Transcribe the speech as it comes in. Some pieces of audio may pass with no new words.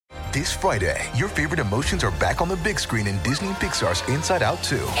This Friday, your favorite emotions are back on the big screen in Disney and Pixar's Inside Out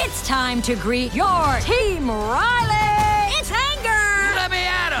 2. It's time to greet your Team Riley! It's anger! Let me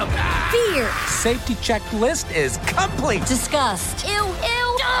at him! Fear! Safety checklist is complete! Disgust! Ew,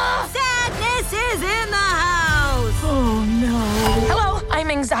 ew! Sadness is in the house! Oh, no. Hello, I'm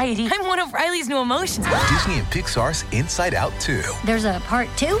anxiety. I'm one of Riley's new emotions. Disney and Pixar's Inside Out 2. There's a part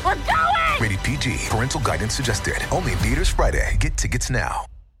 2? We're going! Rated PG. Parental guidance suggested. Only in theaters Friday. Get tickets now.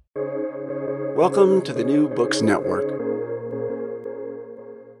 Welcome to the New Books Network.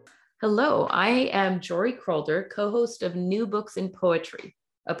 Hello, I am Jory Krolder, co-host of New Books in Poetry,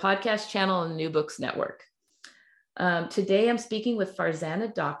 a podcast channel on the New Books Network. Today I'm speaking with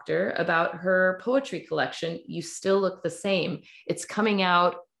Farzana Doctor about her poetry collection, You Still Look the Same. It's coming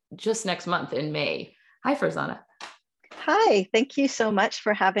out just next month in May. Hi, Farzana. Hi, thank you so much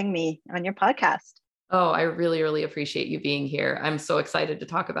for having me on your podcast. Oh, I really, really appreciate you being here. I'm so excited to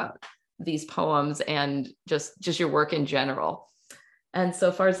talk about these poems and just your work in general. And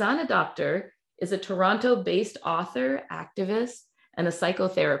so Farzana Doctor is a Toronto-based author, activist, and a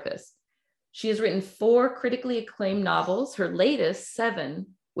psychotherapist. She has written 4 critically acclaimed novels, her latest, 7,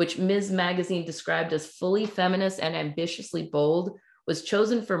 which Ms. Magazine described as fully feminist and ambitiously bold, was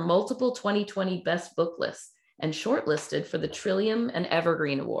chosen for multiple 2020 Best Book lists and shortlisted for the Trillium and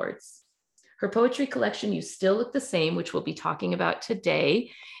Evergreen Awards. Her poetry collection, You Still Look the Same, which we'll be talking about today,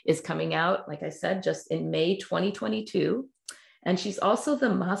 is coming out, like I said, just in May 2022. And she's also the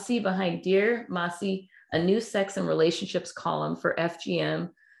Masi behind Dear Masi, a new sex and relationships column for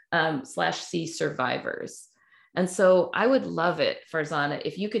FGM/C survivors. And so I would love it, Farzana,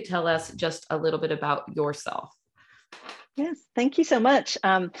 if you could tell us just a little bit about yourself. Yes, thank you so much.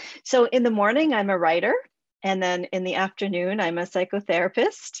 So in the morning, I'm a writer. And then in the afternoon, I'm a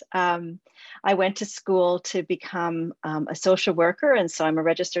psychotherapist. I went to school to become a social worker. And so I'm a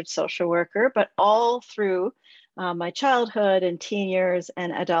registered social worker, but all through my childhood and teen years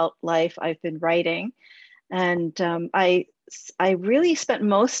and adult life, I've been writing. And I really spent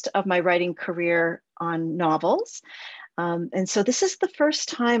most of my writing career on novels. And so this is the first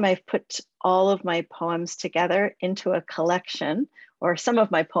time I've put all of my poems together into a collection, or some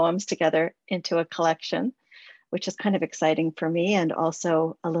of my poems together into a collection, which is kind of exciting for me and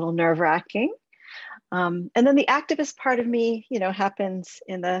also a little nerve-wracking. And then the activist part of me, happens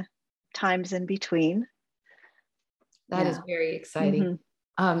in the times in between. That is very exciting.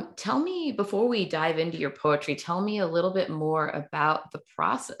 Mm-hmm. Tell me, before we dive into your poetry, tell me a little bit more about the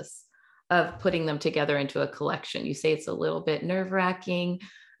process of putting them together into a collection. You say it's a little bit nerve-wracking.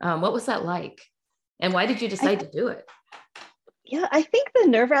 What was that like? And why did you decide to do it? Yeah, I think the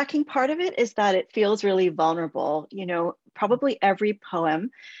nerve-wracking part of it is that it feels really vulnerable. Probably every poem,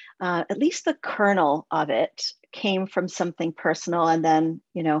 at least the kernel of it, came from something personal and then,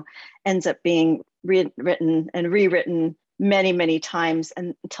 ends up being written and rewritten many, many times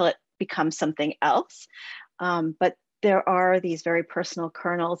until it becomes something else. But there are these very personal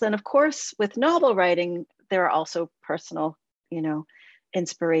kernels. And of course, with novel writing, there are also personal,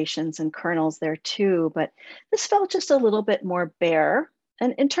 inspirations and kernels there too, but this felt just a little bit more bare.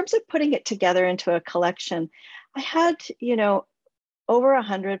 And in terms of putting it together into a collection, I had, over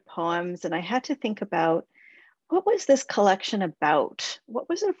 100 poems, and I had to think about, what was this collection about? What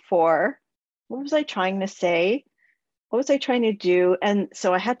was it for? What was I trying to say? What was I trying to do? And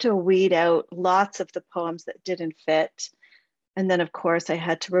so I had to weed out lots of the poems that didn't fit. And then, of course, I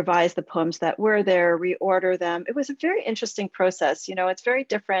had to revise the poems that were there, reorder them. It was a very interesting process. It's very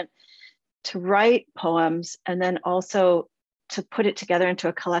different to write poems and then also to put it together into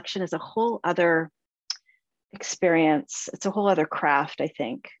a collection is a whole other experience. It's a whole other craft, I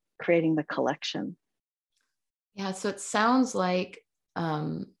think, creating the collection. Yeah, so it sounds like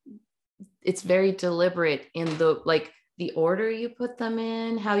it's very deliberate in the order you put them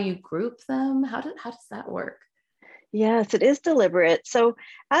in, how you group them. How does that work? Yes, it is deliberate. So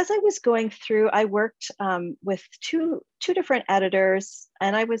as I was going through, I worked with two different editors,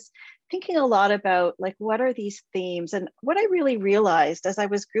 and I was thinking a lot about what are these themes? And what I really realized as I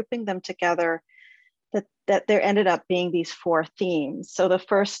was grouping them together, that there ended up being these 4 themes. So the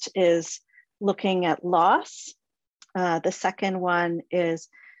first is looking at loss. The second one is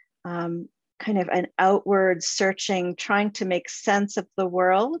kind of an outward searching, trying to make sense of the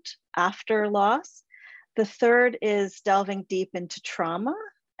world after loss. The third is delving deep into trauma.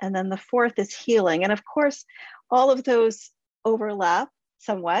 And then the fourth is healing. And of course, all of those overlap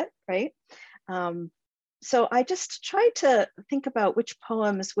somewhat, right? So I just tried to think about which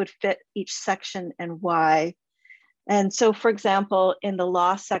poems would fit each section and why. And so, for example, in the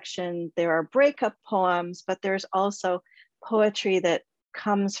loss section, there are breakup poems, but there's also poetry that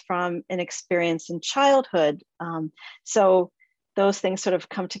comes from an experience in childhood. So those things sort of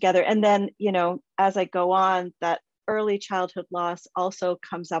come together. And then, as I go on, that early childhood loss also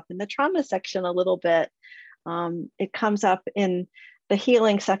comes up in the trauma section a little bit. It comes up in the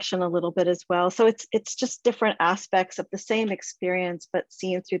healing section a little bit as well. So it's just different aspects of the same experience, but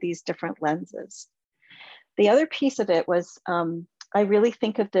seen through these different lenses. The other piece of it was, I really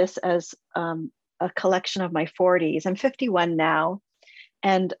think of this as a collection of my 40s. I'm 51 now,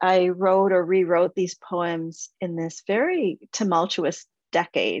 and I wrote or rewrote these poems in this very tumultuous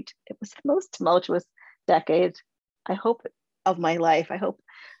decade. It was the most tumultuous decade, I hope, of my life. I hope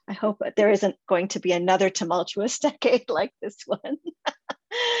there isn't going to be another tumultuous decade like this one.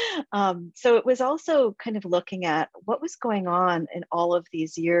 So it was also kind of looking at what was going on in all of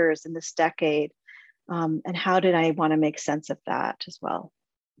these years in this decade, and how did I want to make sense of that as well.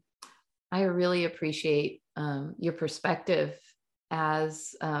 I really appreciate your perspective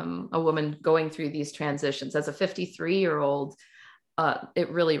as a woman going through these transitions. As a 53-year-old, it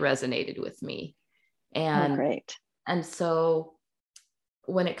really resonated with me. And, great. And so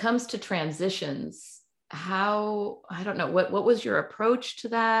when it comes to transitions, I don't know, what was your approach to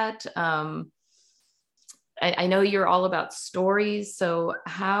that? I know you're all about stories. So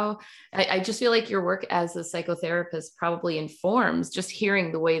I just feel like your work as a psychotherapist probably informs, just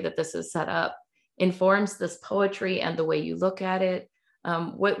hearing the way that this is set up, informs this poetry and the way you look at it.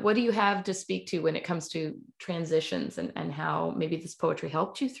 What do you have to speak to when it comes to transitions and how maybe this poetry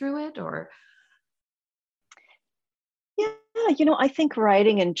helped you through it? Or Yeah, I think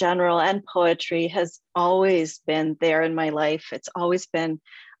writing in general and poetry has always been there in my life. It's always been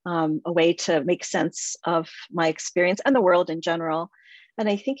a way to make sense of my experience and the world in general. And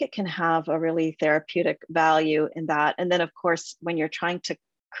I think it can have a really therapeutic value in that. And then, of course, when you're trying to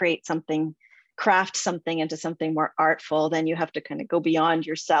create something, craft something into something more artful, then you have to kind of go beyond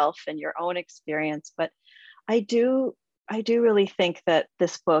yourself and your own experience. But I do really think that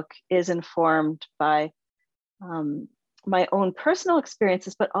this book is informed by my own personal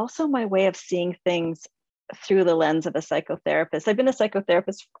experiences, but also my way of seeing things through the lens of a psychotherapist. I've been a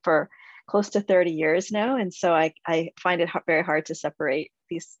psychotherapist for close to 30 years now. And so I find it very hard to separate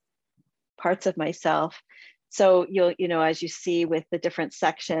these parts of myself. So as you see with the different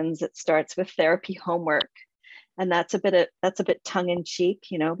sections, it starts with therapy homework. And that's a bit tongue in cheek,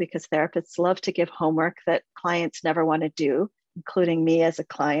 because therapists love to give homework that clients never want to do, including me as a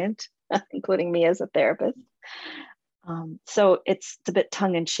client, including me as a therapist. So it's a bit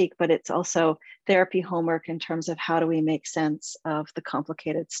tongue in cheek, but it's also therapy homework in terms of how do we make sense of the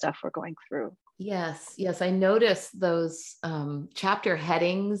complicated stuff we're going through. Yes. I noticed those chapter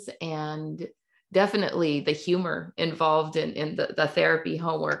headings and definitely the humor involved in the therapy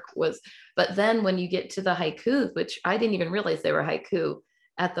homework but then when you get to the haikus, which I didn't even realize they were haiku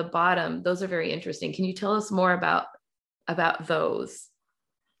at the bottom, those are very interesting. Can you tell us more about those?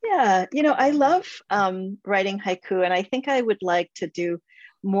 Yeah, I love writing haiku, and I think I would like to do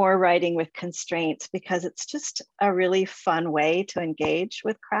more writing with constraints because it's just a really fun way to engage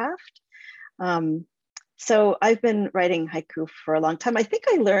with craft. So I've been writing haiku for a long time. I think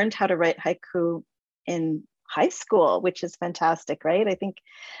I learned how to write haiku in high school, which is fantastic, right? I think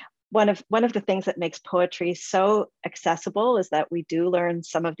one of the things that makes poetry so accessible is that we do learn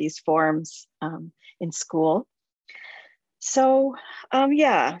some of these forms in school. So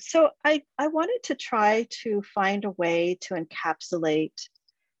so I wanted to try to find a way to encapsulate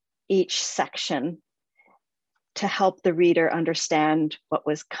each section to help the reader understand what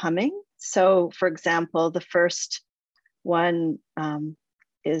was coming. So for example, the first one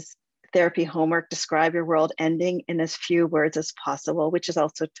is therapy homework, describe your world ending in as few words as possible, which is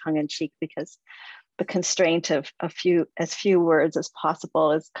also tongue in cheek because the constraint of as few words as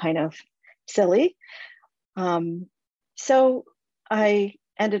possible is kind of silly. So I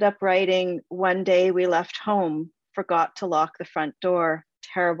ended up writing, one day we left home, forgot to lock the front door,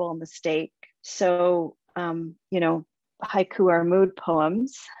 terrible mistake. So, haiku are mood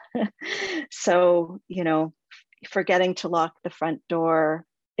poems. So, forgetting to lock the front door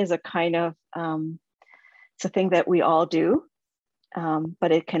is a kind of, it's a thing that we all do,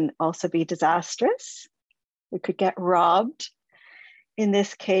 but it can also be disastrous. We could get robbed. In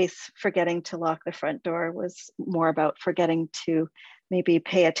this case, forgetting to lock the front door was more about forgetting to maybe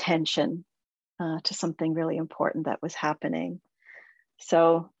pay attention to something really important that was happening.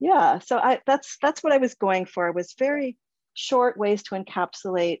 So that's what I was going for. It was very short ways to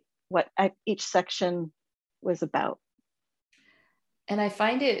encapsulate what each section was about. And I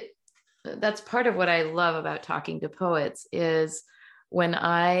find that's part of what I love about talking to poets is when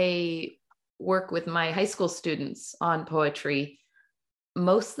I work with my high school students on poetry,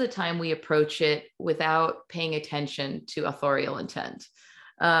 most of the time we approach it without paying attention to authorial intent,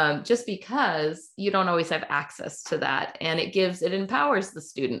 just because you don't always have access to that. And it empowers the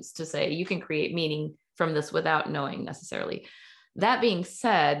students to say, you can create meaning from this without knowing necessarily. That being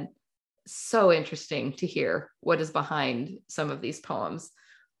said, so interesting to hear what is behind some of these poems.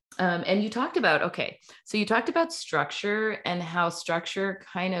 And you talked about, you talked about structure and how structure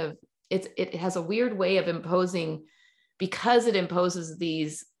kind of, it has a weird way of imposing, because it imposes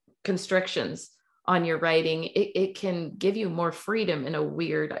these constrictions on your writing, it can give you more freedom in a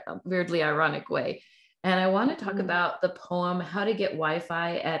weirdly ironic way. And I want to talk about the poem, How to Get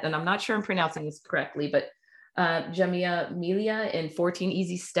Wi-Fi at, and I'm not sure I'm pronouncing this correctly, but Jamia Milia in 14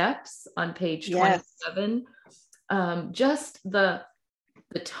 Easy Steps on page 27. Just the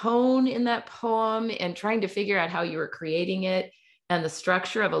tone in that poem and trying to figure out how you were creating it and the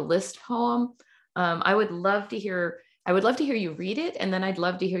structure of a list poem. I would love to hear you read it, and then I'd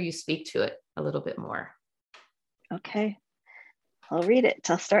love to hear you speak to it a little bit more. Okay, I'll read it.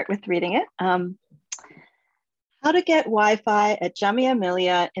 I'll start with reading it. How to Get Wi-Fi at Jamia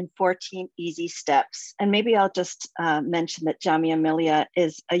Millia in 14 Easy Steps. And maybe I'll just mention that Jamia Millia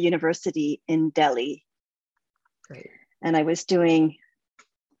is a university in Delhi. Great. And I was doing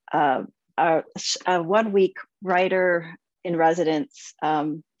a 1 week writer in residence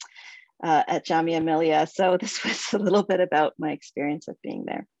at Jamia Millia. So this was a little bit about my experience of being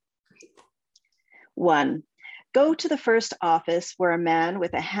there. 1, go to the first office where a man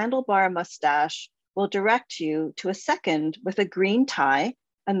with a handlebar mustache will direct you to a second with a green tie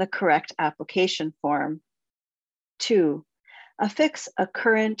and the correct application form. 2, affix a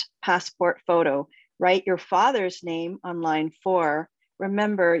current passport photo. Write your father's name on line 4.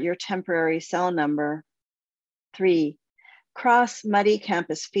 Remember your temporary cell number. 3, cross muddy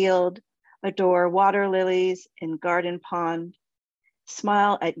campus field. Adore water lilies in garden pond.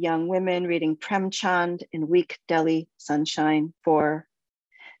 Smile at young women reading Premchand in weak Delhi sunshine. 4,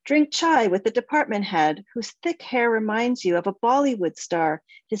 drink chai with the department head whose thick hair reminds you of a Bollywood star,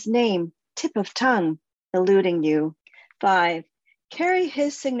 his name, tip of tongue, eluding you. 5, carry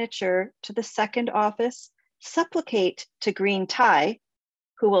his signature to the second office, supplicate to green tie,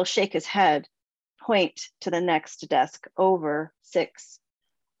 who will shake his head, point to the next desk over. 6,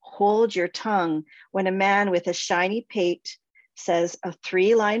 hold your tongue when a man with a shiny pate says a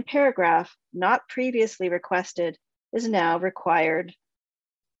 3-line paragraph not previously requested is now required.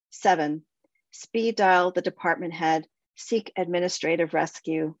 7, speed dial the department head, seek administrative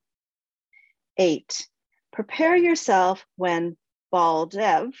rescue. 8, prepare yourself when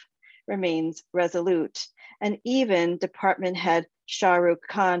Baldev remains resolute, and even department head Shah Rukh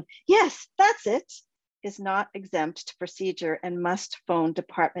Khan, yes, that's it, is not exempt to procedure and must phone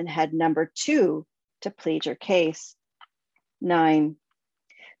department head number 2 to plead your case. 9,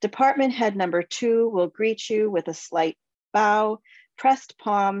 department head number 2 will greet you with a slight bow, pressed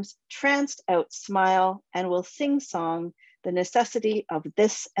palms, tranced out smile, and will sing-song the necessity of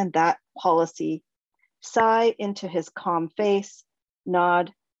this and that policy. Sigh into his calm face,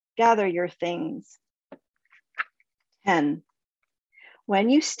 nod, gather your things. 10,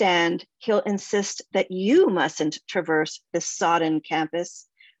 when you stand, he'll insist that you mustn't traverse this sodden campus.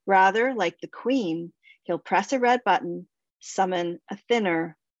 Rather, like the queen, he'll press a red button, summon a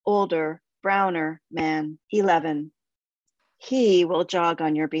thinner, older, browner man. 11, he will jog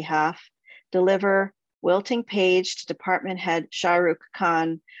on your behalf, deliver wilting page to department head Shah Rukh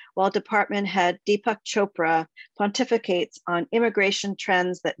Khan, while department head Deepak Chopra pontificates on immigration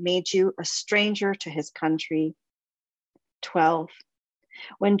trends that made you a stranger to his country. 12,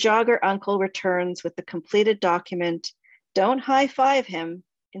 when jogger uncle returns with the completed document, don't high-five him.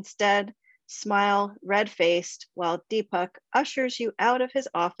 Instead, smile red-faced while Deepak ushers you out of his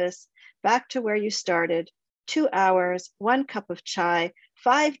office back to where you started. 2 hours, 1 cup of chai,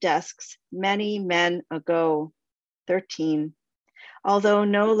 5 desks, many men ago. 13, although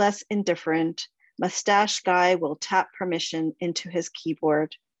no less indifferent, mustache guy will tap permission into his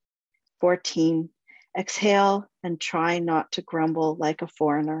keyboard. 14, exhale and try not to grumble like a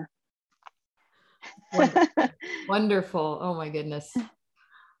foreigner. Wonderful. Oh my goodness.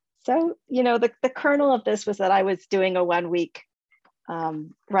 So, the kernel of this was that I was doing a 1 week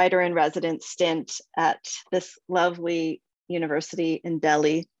writer in residence stint at this lovely university in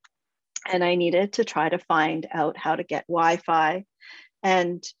Delhi. And I needed to try to find out how to get Wi-Fi.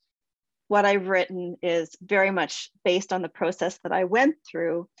 And what I've written is very much based on the process that I went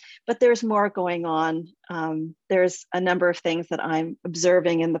through, but there's more going on. There's a number of things that I'm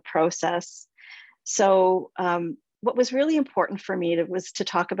observing in the process. So what was really important for me was to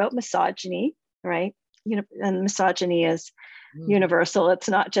talk about misogyny, right? and misogyny is universal. It's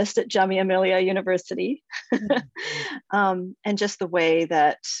not just at Jaamia Millia University. And just the way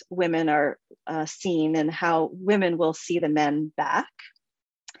that women are seen and how women will see the men back.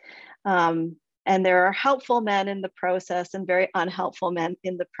 And there are helpful men in the process and very unhelpful men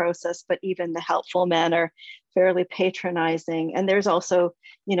in the process, but even the helpful men are fairly patronizing. And there's also,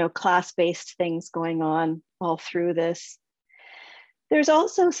 class-based things going on all through this. There's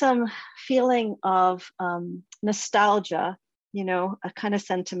also some feeling of nostalgia, a kind of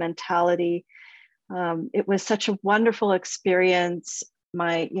sentimentality. It was such a wonderful experience.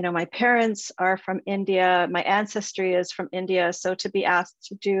 My parents are from India. My ancestry is from India. So to be asked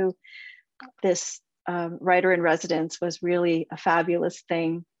to do this writer in residence was really a fabulous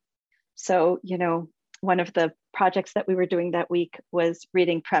thing. So, one of the projects that we were doing that week was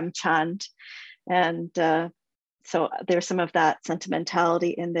reading Prem Chand. And so there's some of that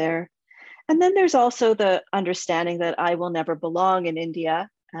sentimentality in there. And then there's also the understanding that I will never belong in India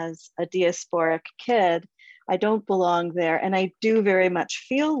as a diasporic kid. I don't belong there. And I do very much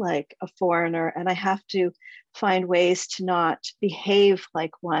feel like a foreigner, and I have to find ways to not behave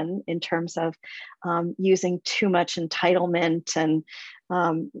like one in terms of using too much entitlement and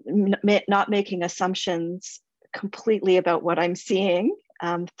not making assumptions completely about what I'm seeing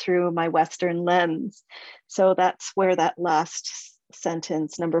through my Western lens. So that's where that last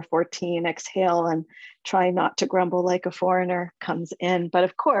sentence, number 14, exhale and try not to grumble like a foreigner, comes in. But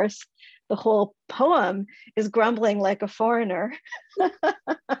of course, the whole poem is grumbling like a foreigner. Oh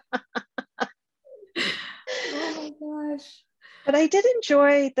my gosh. But I did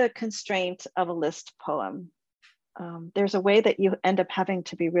enjoy the constraint of a list poem. There's a way that you end up having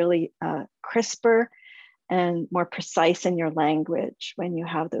to be really crisper and more precise in your language when you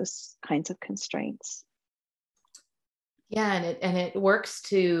have those kinds of constraints. Yeah, and it works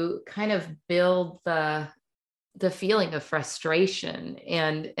to kind of build the feeling of frustration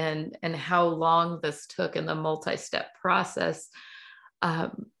and how long this took in the multi-step process.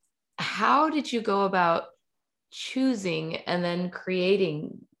 How did you go about choosing and then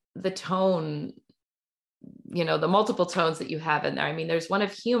creating the tone, the multiple tones that you have in there? I mean, there's one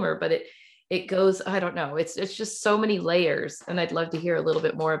of humor, but it goes, I don't know, it's just so many layers. And I'd love to hear a little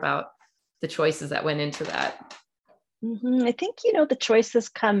bit more about the choices that went into that. Mm-hmm. I think, the choices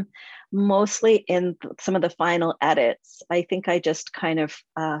come mostly in some of the final edits. I think I just kind of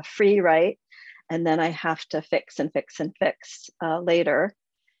free write, and then I have to fix later.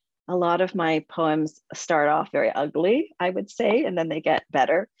 A lot of my poems start off very ugly, I would say, and then they get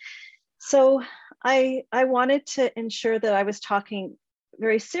better. So I wanted to ensure that I was talking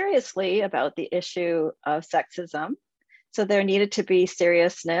very seriously about the issue of sexism. So there needed to be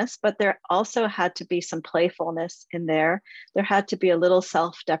seriousness, but there also had to be some playfulness in there. There had to be a little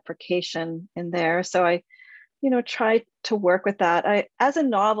self-deprecation in there. So I, tried to work with that. As a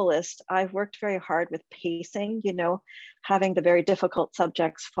novelist, I've worked very hard with pacing, having the very difficult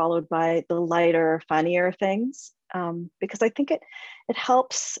subjects followed by the lighter, funnier things, because I think it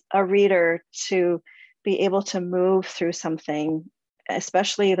helps a reader to be able to move through something,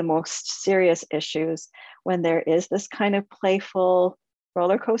 especially the most serious issues, when there is this kind of playful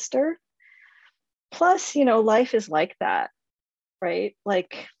roller coaster. Plus, life is like that, right?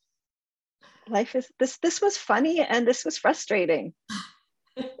 Like life is this was funny and this was frustrating.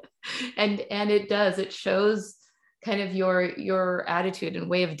 and it shows kind of your attitude and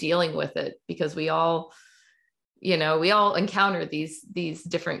way of dealing with it, because we all encounter these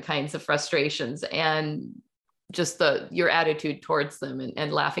different kinds of frustrations, and just your attitude towards them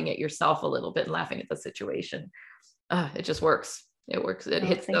and laughing at yourself a little bit and laughing at the situation. It just works. It works. It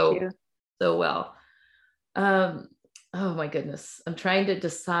hits so well. Oh my goodness. I'm trying to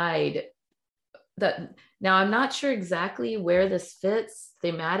decide that now. I'm not sure exactly where this fits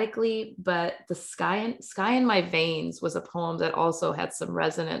thematically, but the Sky in My Veins was a poem that also had some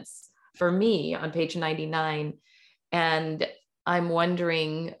resonance for me on page 99. And I'm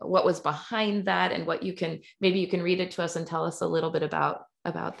wondering what was behind that, and what maybe you can read it to us and tell us a little bit about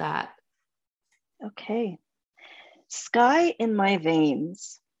that. Okay. Sky in my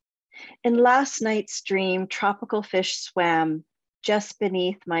veins. In last night's dream, tropical fish swam just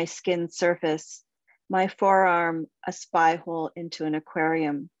beneath my skin surface, my forearm a spy hole into an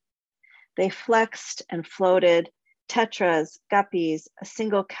aquarium. They flexed and floated, tetras, guppies, a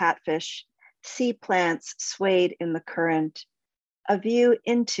single catfish, sea plants swayed in the current. A view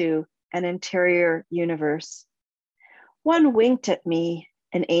into an interior universe. One winked at me,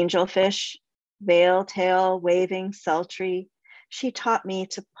 an angelfish, veil tail waving sultry. She taught me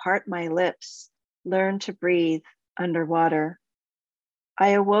to part my lips, learn to breathe underwater. I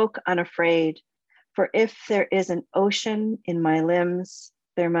awoke unafraid, For if there is an ocean in my limbs,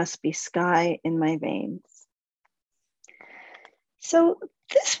 there must be sky in my veins. So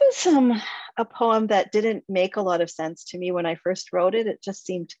this was a poem that didn't make a lot of sense to me when I first wrote it. It just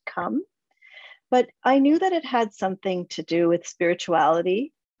seemed to come. But I knew that it had something to do with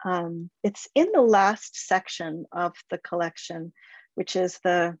spirituality. It's in the last section of the collection, which is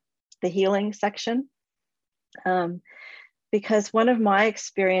the healing section. Because one of my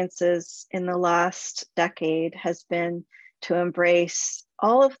experiences in the last decade has been to embrace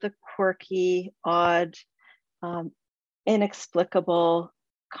all of the quirky, odd, inexplicable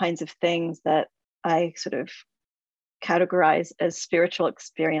kinds of things that I sort of categorize as spiritual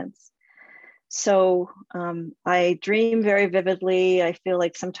experience. So I dream very vividly. I feel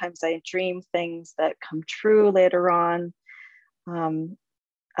like sometimes I dream things that come true later on.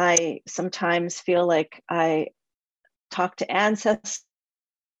 I sometimes feel like I talk to ancestors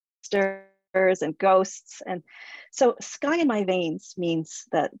and ghosts. And so sky in my veins means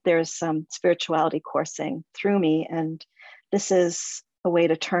that there's some spirituality coursing through me. And this is a way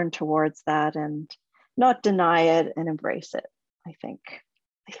to turn towards that and not deny it and embrace it, I think.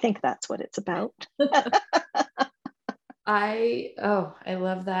 I think that's what it's about. I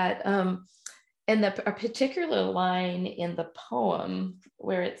love that. And a particular line in the poem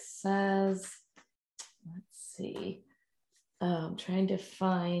where it says, let's see, I'm trying to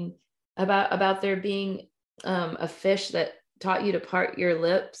find about there being a fish that taught you to part your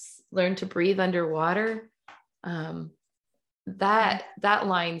lips, learn to breathe underwater. That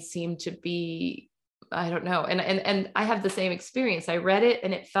line seemed to be, I don't know. And I have the same experience. I read it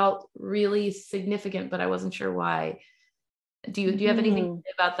and it felt really significant, but I wasn't sure why. Do you have anything to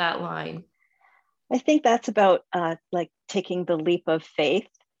say about that line? I think that's about like taking the leap of faith,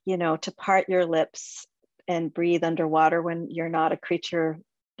 to part your lips and breathe underwater when you're not a creature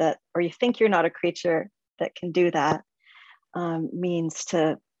or you think you're not a creature that can do that, means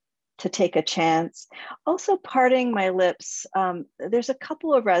to take a chance. Also, parting my lips, there's a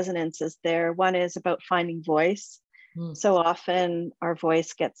couple of resonances there. One is about finding voice. So often our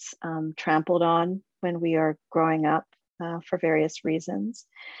voice gets trampled on when we are growing up for various reasons.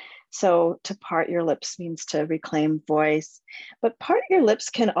 So to part your lips means to reclaim voice, but part your lips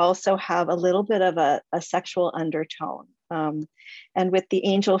can also have a little bit of a sexual undertone. And with the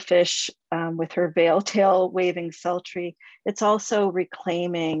angelfish, with her veil tail waving sultry, it's also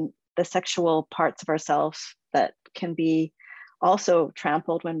reclaiming the sexual parts of ourselves that can be also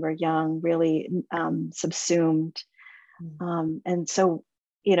trampled when we're young, really subsumed. And so,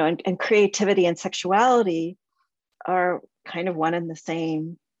 and creativity and sexuality are kind of one and the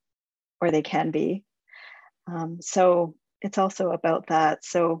same, or they can be. So it's also about that.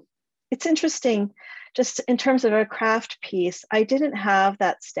 So it's interesting, just in terms of a craft piece, I didn't have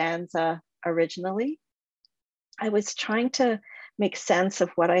that stanza originally. I was trying to make sense of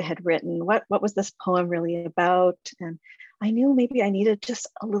what I had written. What was this poem really about? And I knew maybe I needed just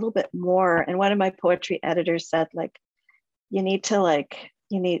a little bit more. And one of my poetry editors said, like, you need to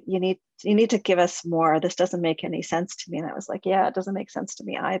give us more. This doesn't make any sense to me. And I was like, yeah, it doesn't make sense to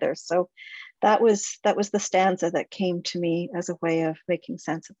me either. So that was the stanza that came to me as a way of making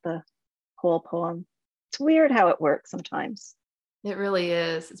sense of the whole poem. It's weird how it works sometimes. It really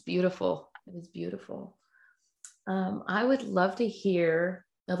is. It's beautiful. It is beautiful. I would love to hear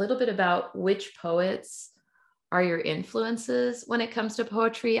a little bit about which poets are your influences when it comes to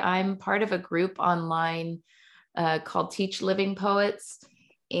poetry. I'm part of a group online called Teach Living Poets.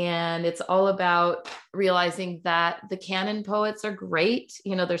 And it's all about realizing that the canon poets are great.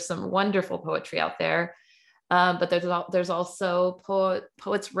 There's some wonderful poetry out there, but there's also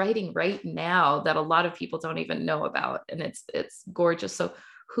poets writing right now that a lot of people don't even know about. And it's gorgeous. So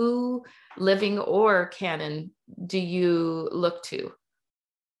who, living or canon, do you look to?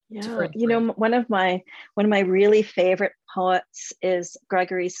 Yeah, one of my really favorite poets is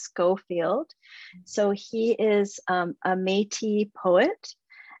Gregory Schofield. So he is a Métis poet,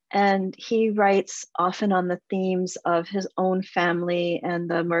 and he writes often on the themes of his own family and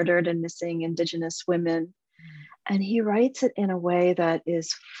the murdered and missing Indigenous women. And he writes it in a way that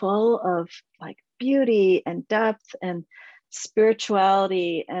is full of like beauty and depth and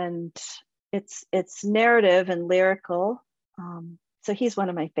spirituality, and it's narrative and lyrical. So he's one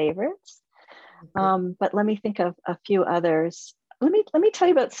of my favorites. But let me think of a few others. Let me tell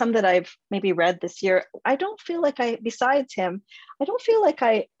you about some that I've maybe read this year. I don't feel like besides him, I don't feel like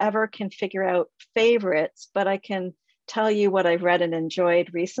I ever can figure out favorites, but I can tell you what I've read and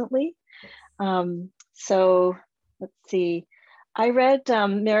enjoyed recently. So let's see. I read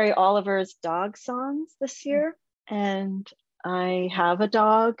Mary Oliver's Dog Songs this year, and I have a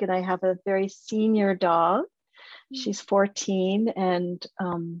dog, and I have a very senior dog. She's 14, and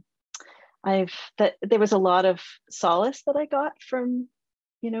there was a lot of solace that I got from,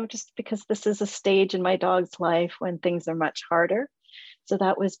 just because this is a stage in my dog's life when things are much harder. So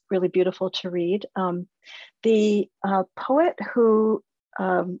that was really beautiful to read. The poet who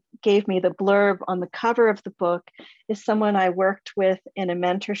gave me the blurb on the cover of the book is someone I worked with in a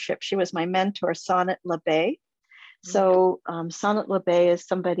mentorship. She was my mentor, Sonnet LeBay. So Sonnet LeBay is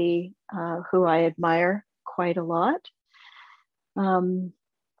somebody who I admire quite a lot. And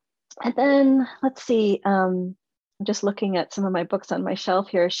then let's see, I'm just looking at some of my books on my shelf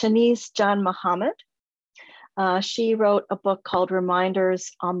here. Shanice Jan Muhammad. She wrote a book called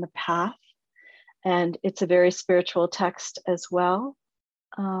Reminders on the Path, and it's a very spiritual text as well.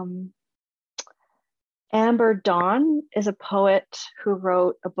 Amber Dawn is a poet who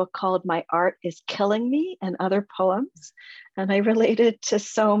wrote a book called My Art is Killing Me and Other Poems. And I related to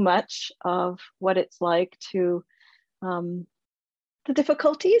so much of what it's like to the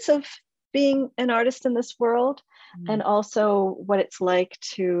difficulties of being an artist in this world, and also what it's like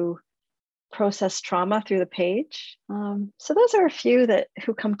to process trauma through the page. So those are a few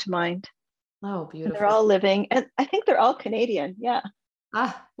who come to mind. Oh, beautiful. They're all living, and I think they're all Canadian. Yeah.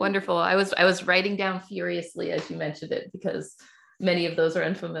 Ah, wonderful. I was writing down furiously as you mentioned it, because many of those are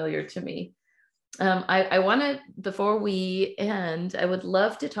unfamiliar to me. I want to, before we end, I would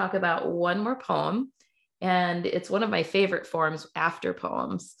love to talk about one more poem, and it's one of my favorite forms, after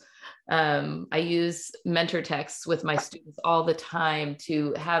poems. I use mentor texts with my students all the time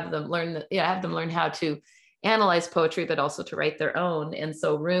to have them learn how to analyze poetry, but also to write their own. And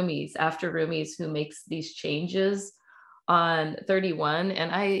so Rumi's, after Rumi's, who makes these changes on 31,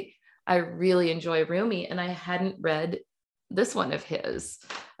 and I really enjoy Rumi, and I hadn't read this one of his,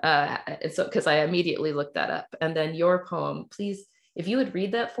 so because I immediately looked that up. And then your poem, please, if you would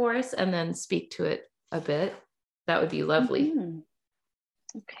read that for us and then speak to it a bit, that would be lovely.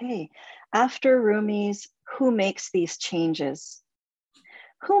 Okay. After Rumi's, who makes these changes?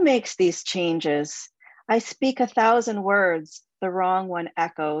 Who makes these changes? I speak 1,000 words, the wrong one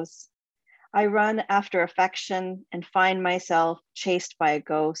echoes. I run after affection and find myself chased by a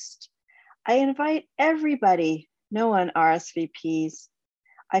ghost. I invite everybody, no one RSVPs.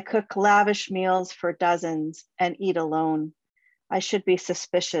 I cook lavish meals for dozens and eat alone. I should be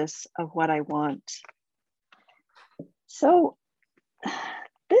suspicious of what I want. So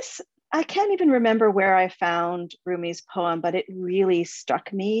I can't even remember where I found Rumi's poem, but it really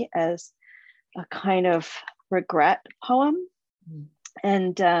struck me as a kind of regret poem.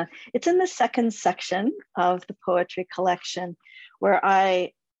 And it's in the second section of the poetry collection, where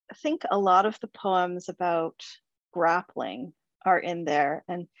I think a lot of the poems about grappling are in there.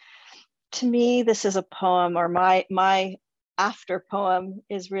 And to me, this is a poem, or my after poem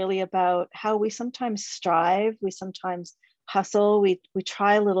is really about how we sometimes strive, we sometimes hustle, we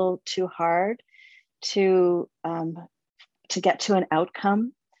try a little too hard to get to an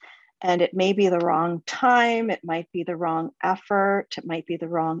outcome. And it may be the wrong time, it might be the wrong effort, it might be the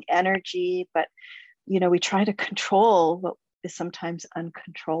wrong energy, but we try to control what is sometimes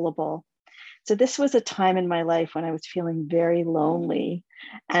uncontrollable. So this was a time in my life when I was feeling very lonely,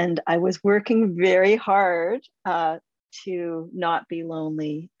 and I was working very hard to not be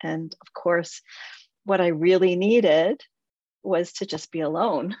lonely. And of course, what I really needed was to just be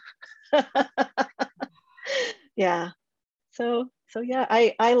alone. Yeah. So yeah,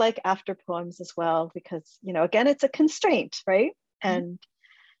 I like after poems as well, because, again, it's a constraint, right? And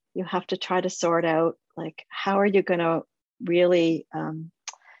you have to try to sort out, like, how are you going to really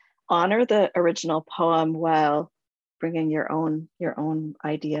honor the original poem while bringing your own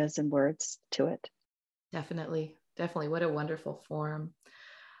ideas and words to it. Definitely. What a wonderful form.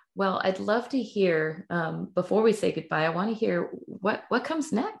 Well, I'd love to hear, before we say goodbye, I want to hear what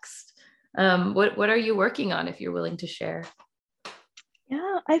comes next. What are you working on, if you're willing to share?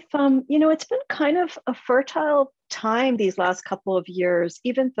 Yeah, I've, it's been kind of a fertile time these last couple of years,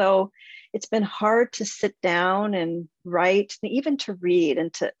 even though it's been hard to sit down and write, and even to read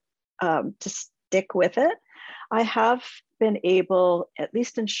and to stick with it. I have been able, at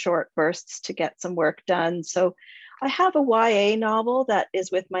least in short bursts, to get some work done. So I have a YA novel that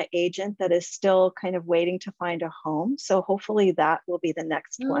is with my agent that is still kind of waiting to find a home. So hopefully that will be the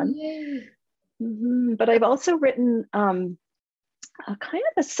next one. But I've also written a kind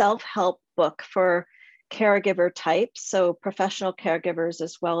of a self-help book for caregiver types, so professional caregivers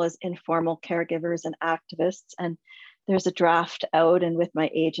as well as informal caregivers and activists. And there's a draft out and with my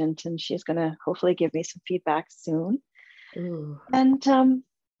agent, and she's going to hopefully give me some feedback soon. Ooh. And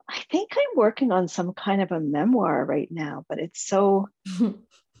I think I'm working on some kind of a memoir right now, but it's so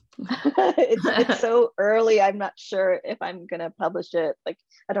it's so early. I'm not sure if I'm going to publish it. Like,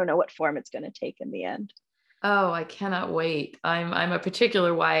 I don't know what form it's going to take in the end. Oh, I cannot wait. I'm a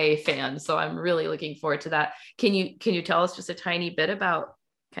particular YA fan, so I'm really looking forward to that. Can you tell us just a tiny bit about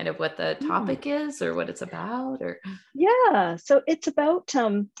kind of what the topic is or what it's about? Or Yeah, so it's about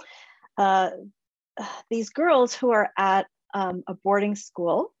uh, these girls who are at a boarding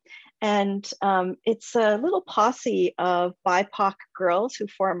school, and it's a little posse of BIPOC girls who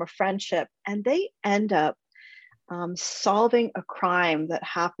form a friendship, and they end up solving a crime that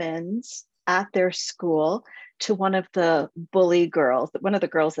happens at their school to one of the bully girls, one of the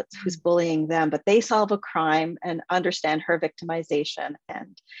girls who's bullying them, but they solve a crime and understand her victimization.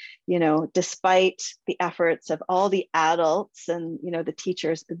 And, despite the efforts of all the adults and, the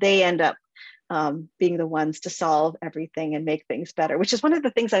teachers, they end up being the ones to solve everything and make things better, which is one of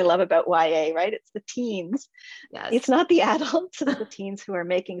the things I love about YA, right? It's the teens. yes. It's not the adults, it's the teens who are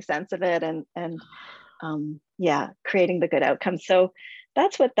making sense of it and creating the good outcomes. So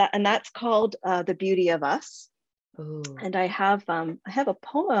that's that's called The Beauty of Us. Ooh. And I have a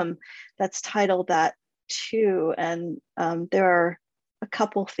poem that's titled that too. And there are a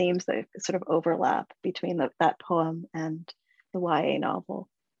couple themes that sort of overlap between that poem and the YA novel.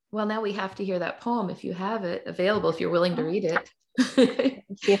 Well, now we have to hear that poem if you have it available, if you're willing to read it.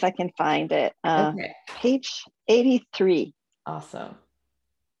 Let's see if I can find it. Okay. Page 83. Awesome.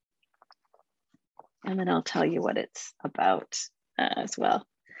 And then I'll tell you what it's about as well.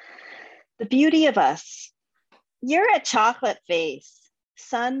 The Beauty of Us. You're a chocolate face,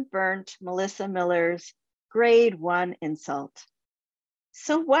 sunburnt Melissa Miller's grade 1 insult.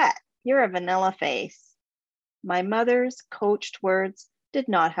 So what? You're a vanilla face. My mother's coached words did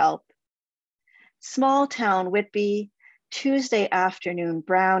not help. Small town Whitby, Tuesday afternoon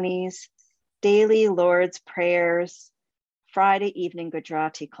brownies, daily Lord's prayers, Friday evening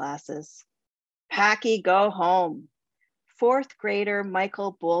Gujarati classes. Packy, go home. 4th grader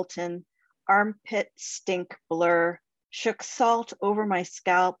Michael Bolton, armpit stink blur, shook salt over my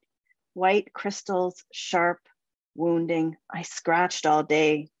scalp, white crystals sharp, wounding. I scratched all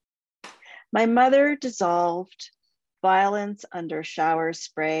day. My mother dissolved, violence under shower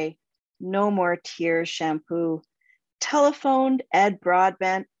spray, no more tears shampoo, telephoned Ed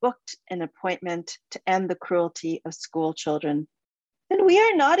Broadbent, booked an appointment to end the cruelty of school children. And we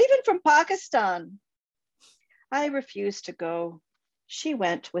are not even from Pakistan. I refused to go. She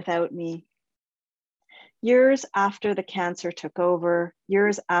went without me. Years after the cancer took over,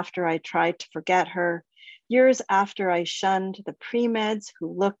 years after I tried to forget her, years after I shunned the pre-meds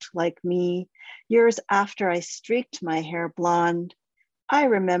who looked like me, years after I streaked my hair blonde, I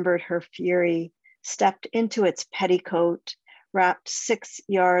remembered her fury, stepped into its petticoat, wrapped 6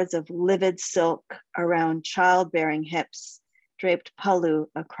 yards of livid silk around childbearing hips, draped pallu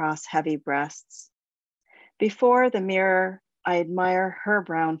across heavy breasts. Before the mirror, I admire her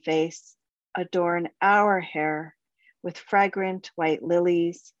brown face, adorn our hair with fragrant white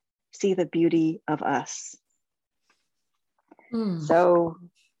lilies, see the beauty of us. So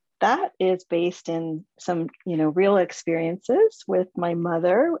that is based in some, real experiences with my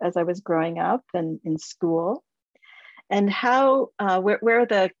mother as I was growing up and in school, and how where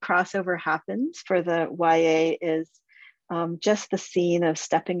the crossover happens for the YA is just the scene of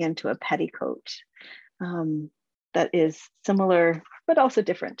stepping into a petticoat that is similar but also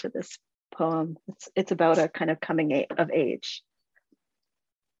different to this poem. It's about a kind of coming of age.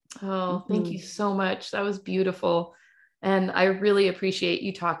 Oh, thank you so much. That was beautiful. And I really appreciate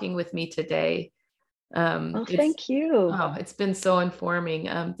you talking with me today. Thank you. Oh, it's been so informing.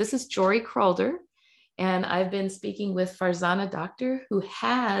 This is Jory Kralder, and I've been speaking with Farzana Doctor, who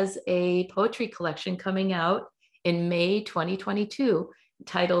has a poetry collection coming out in May 2022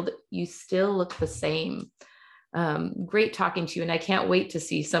 titled You Still Look the Same. Great talking to you, and I can't wait to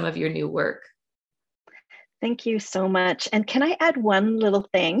see some of your new work. Thank you so much. And can I add one little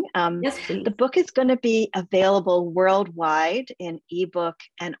thing? Yes, please. The book is going to be available worldwide in ebook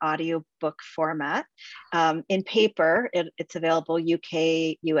and audiobook format. In paper, it's available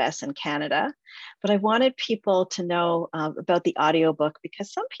UK, US, and Canada. But I wanted people to know about the audiobook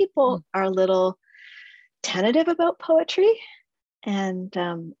because some people are a little tentative about poetry. And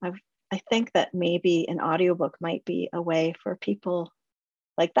I think that maybe an audiobook might be a way for people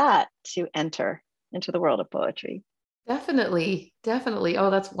like that to enter into the world of poetry. Definitely. Oh,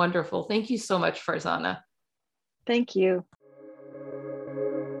 that's wonderful. Thank you so much, Farzana. Thank you.